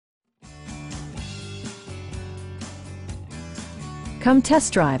Come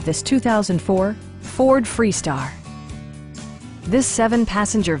test drive this 2004 Ford Freestar. This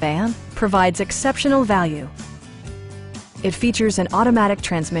 7-passenger van provides exceptional value. It features an automatic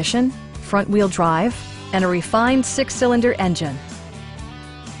transmission, front-wheel drive, and a refined 6-cylinder engine.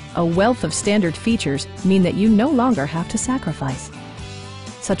 A wealth of standard features mean that you no longer have to sacrifice,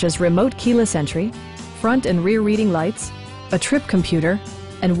 such as remote keyless entry, front and rear reading lights, a trip computer,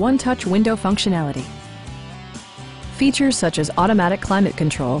 and one-touch window functionality. Features such as automatic climate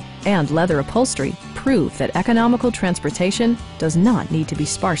control and leather upholstery prove that economical transportation does not need to be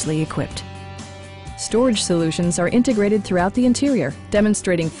sparsely equipped. Storage solutions are integrated throughout the interior,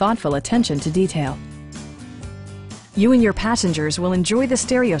 demonstrating thoughtful attention to detail. You and your passengers will enjoy the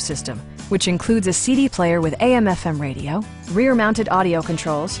stereo system, which includes a CD player with AM/FM radio, rear-mounted audio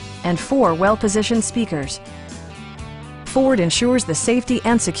controls, and 4 well-positioned speakers. Ford ensures the safety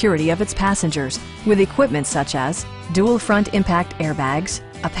and security of its passengers with equipment such as dual front impact airbags,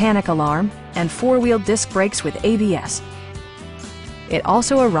 a panic alarm, and 4-wheel disc brakes with ABS. It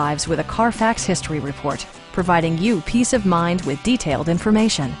also arrives with a Carfax history report, providing you peace of mind with detailed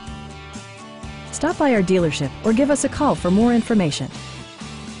information. Stop by our dealership or give us a call for more information.